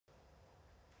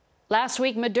Last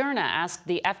week, Moderna asked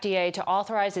the FDA to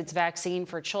authorize its vaccine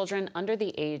for children under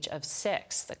the age of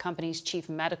 6. The company's chief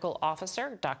medical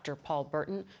officer, Dr. Paul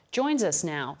Burton, joins us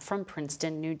now from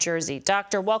Princeton, New Jersey.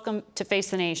 Doctor, welcome to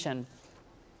Face the Nation.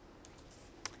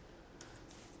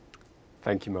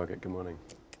 Thank you, Margaret. Good morning.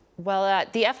 Well,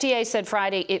 the FDA said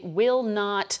Friday it will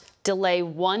not delay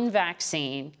one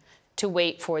vaccine to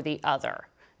wait for the other.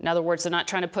 In other words, they're not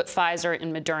trying to put Pfizer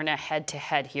and Moderna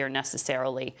head-to-head here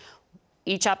necessarily.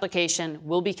 Each application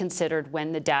will be considered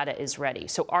when the data is ready.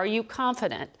 So are you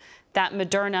confident that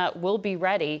Moderna will be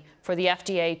ready for the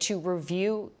FDA to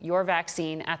review your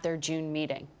vaccine at their June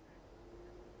meeting?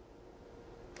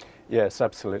 Yes,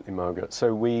 absolutely, Margaret.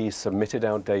 So we submitted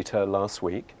our data last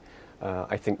week.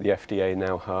 I think the FDA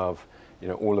now have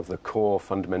all of the core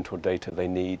fundamental data they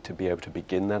need to be able to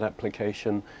begin that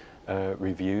application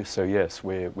review. So yes,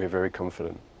 we're very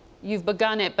confident. You've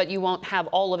begun it, but you won't have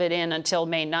all of it in until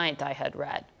May 9th, I had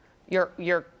read.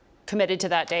 You're committed to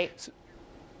that date?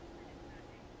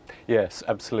 Yes,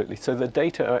 absolutely. So the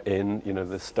data are in,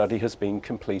 the study has been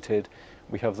completed.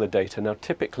 We have the data. Now,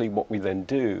 typically what we then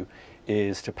do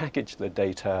is to package the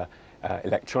data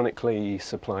electronically,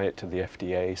 supply it to the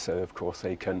FDA, so of course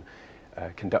they can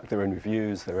conduct their own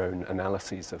reviews, their own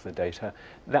analyses of the data.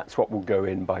 That's what will go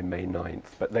in by May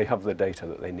 9th, but they have the data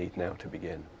that they need now to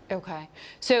begin. Okay.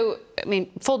 So, I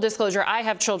mean, full disclosure, I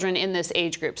have children in this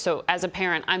age group. So as a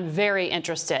parent, I'm very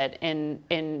interested in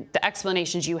the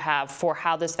explanations you have for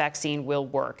how this vaccine will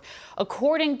work.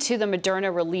 According to the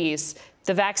Moderna release,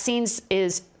 the vaccine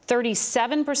is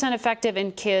 37% effective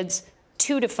in kids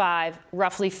 2 to 5,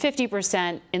 roughly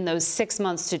 50% in those 6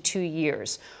 months to 2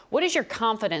 years. What is your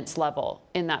confidence level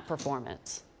in that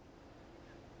performance?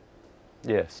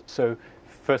 Yes. So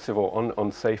first of all,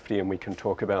 on safety, and we can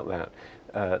talk about that,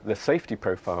 the safety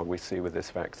profile we see with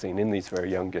this vaccine in these very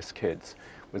youngest kids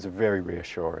was very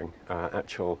reassuring.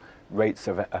 Actual rates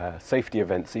of safety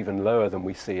events even lower than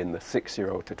we see in the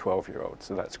 6-year-old to 12-year-old,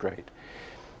 so that's great.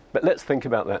 But let's think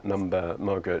about that number,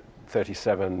 Margaret,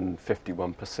 37,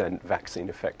 51% vaccine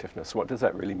effectiveness. What does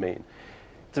that really mean?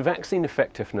 It's a vaccine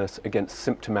effectiveness against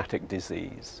symptomatic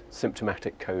disease,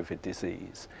 symptomatic COVID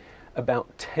disease,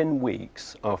 about 10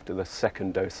 weeks after the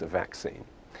second dose of vaccine.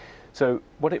 So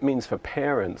what it means for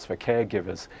parents, for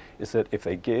caregivers, is that if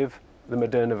they give the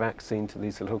Moderna vaccine to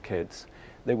these little kids,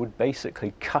 they would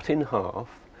basically cut in half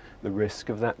the risk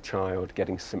of that child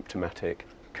getting symptomatic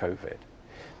COVID.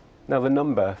 Now the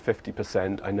number,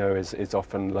 50%, I know is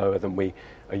often lower than we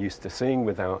are used to seeing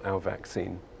with our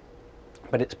vaccine,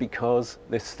 but it's because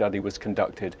this study was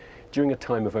conducted during a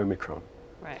time of Omicron.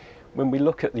 Right. When we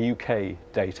look at the UK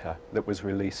data that was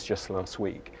released just last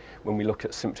week, when we look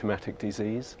at symptomatic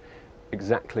disease,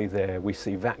 exactly there we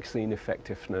see vaccine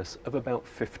effectiveness of about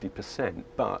 50%,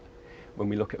 but when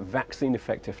we look at vaccine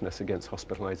effectiveness against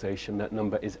hospitalization, that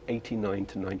number is 89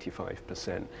 to 95%.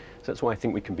 So that's why I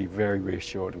think we can be very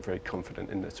reassured and very confident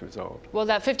in this result. Well,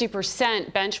 that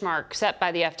 50% benchmark set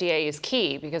by the FDA is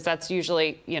key because that's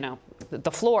usually,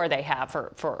 the floor they have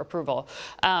for approval.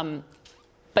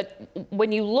 But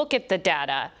when you look at the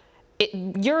data,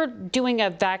 you're doing a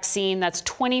vaccine that's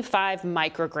 25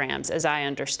 micrograms, as I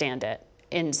understand it,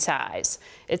 in size.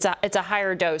 It's a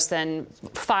higher dose than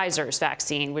Pfizer's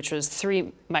vaccine, which was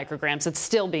 3 micrograms. It's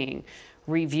still being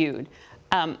reviewed.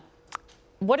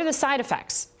 What are the side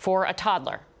effects for a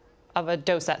toddler of a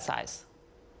dose that size?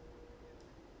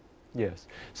 Yes.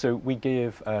 So we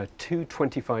give 2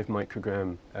 25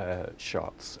 microgram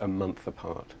shots a month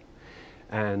apart.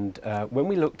 And when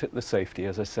we looked at the safety,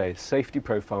 as I say, safety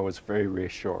profile was very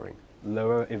reassuring.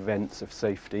 Lower events of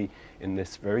safety in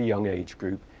this very young age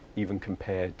group, even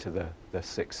compared to the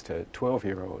 6 to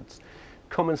 12-year-olds.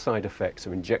 Common side effects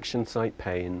are injection site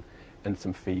pain and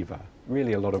some fever.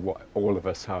 Really a lot of what all of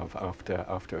us have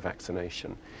after a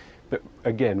vaccination. But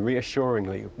again,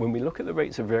 reassuringly, when we look at the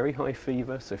rates of very high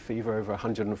fever, so fever over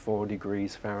 104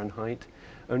 degrees Fahrenheit,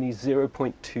 only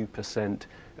 0.2%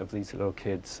 of these little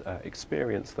kids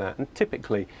experience that. And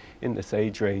typically in this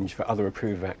age range for other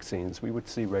approved vaccines, we would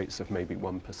see rates of maybe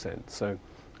 1%. So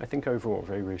I think overall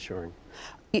very reassuring.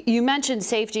 You mentioned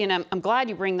safety, and I'm glad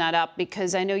you bring that up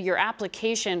because I know your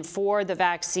application for the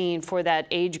vaccine for that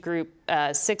age group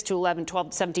 6 to 11,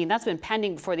 12 to 17, that's been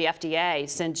pending before the FDA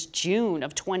since June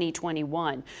of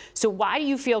 2021. So why do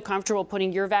you feel comfortable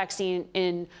putting your vaccine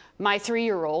in my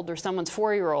 3-year-old or someone's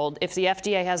 4-year-old if the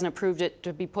FDA hasn't approved it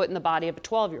to be put in the body of a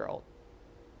 12-year-old?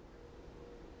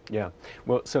 Yeah,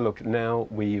 well, so look, now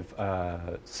we've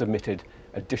submitted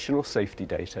additional safety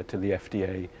data to the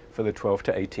FDA for the 12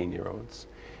 to 18-year-olds.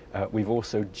 We've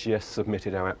also just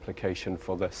submitted our application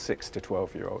for the 6 to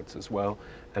 12-year-olds as well,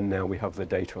 and now we have the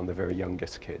data on the very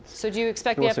youngest kids. So do you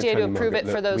expect the FDA to approve it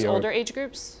for those older age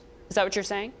groups? Is that what you're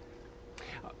saying?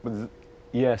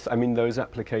 Yes, I mean, those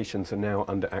applications are now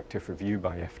under active review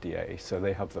by FDA, so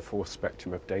they have the full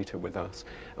spectrum of data with us.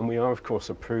 And we are, of course,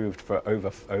 approved for over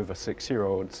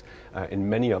 6-year-olds in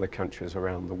many other countries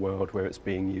around the world where it's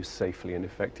being used safely and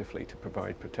effectively to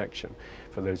provide protection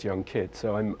for those young kids.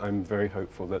 So I'm very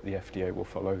hopeful that the FDA will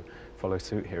follow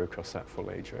suit here across that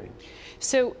full age range.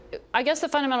 So I guess the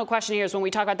fundamental question here is, when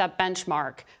we talk about that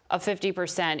benchmark of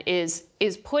 50%,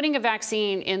 is putting a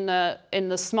vaccine in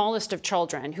the smallest of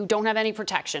children who don't have any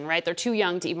protection, right? They're too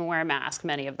young to even wear a mask,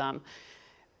 many of them.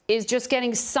 Is just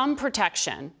getting some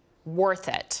protection worth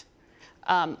it?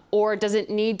 Or does it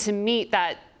need to meet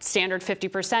that standard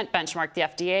 50% benchmark the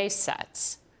FDA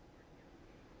sets?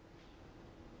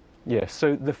 Yes,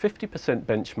 so the 50%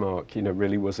 benchmark,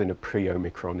 really was in a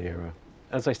pre-Omicron era.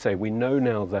 As I say, we know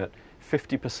now that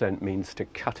 50% means to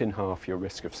cut in half your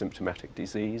risk of symptomatic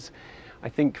disease. I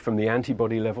think from the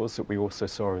antibody levels that we also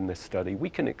saw in this study, we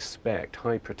can expect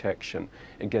high protection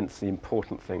against the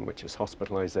important thing, which is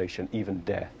hospitalization, even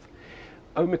death.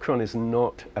 Omicron is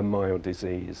not a mild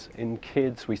disease. In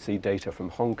kids, we see data from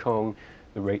Hong Kong,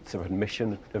 the rates of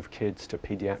admission of kids to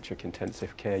pediatric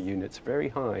intensive care units very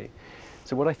high.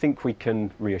 So what I think we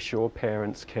can reassure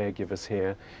parents, caregivers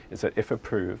here, is that if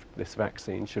approved, this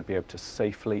vaccine should be able to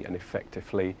safely and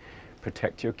effectively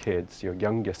protect your kids, your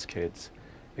youngest kids,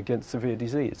 against severe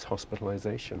disease,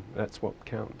 hospitalization. That's what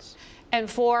counts. And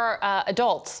for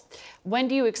adults, when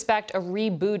do you expect a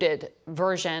rebooted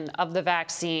version of the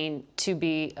vaccine to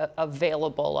be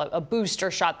available, a booster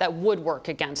shot that would work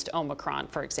against Omicron,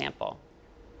 for example?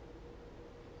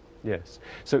 Yes.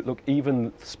 So look,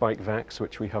 even Spikevax,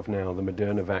 which we have now, the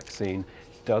Moderna vaccine,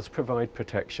 does provide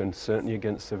protection, certainly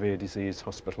against severe disease,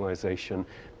 hospitalization.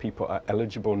 People are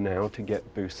eligible now to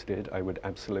get boosted. I would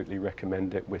absolutely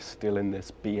recommend it. We're still in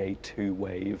this BA2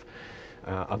 wave,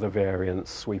 other variants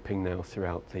sweeping now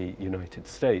throughout the United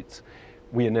States.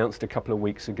 We announced a couple of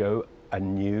weeks ago a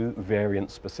new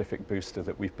variant-specific booster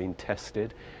that we've been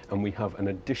tested, and we have an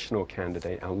additional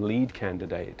candidate, our lead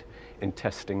candidate, in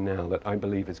testing now that I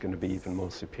believe is going to be even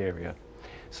more superior.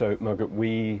 So, Margaret,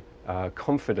 we are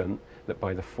confident that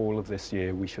by the fall of this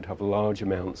year we should have large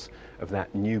amounts of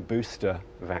that new booster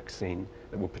vaccine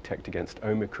that will protect against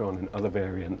Omicron and other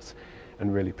variants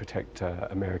and really protect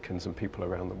Americans and people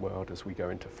around the world as we go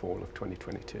into fall of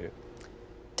 2022.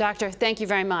 Doctor, thank you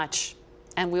very much.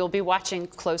 And we will be watching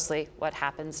closely what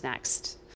happens next.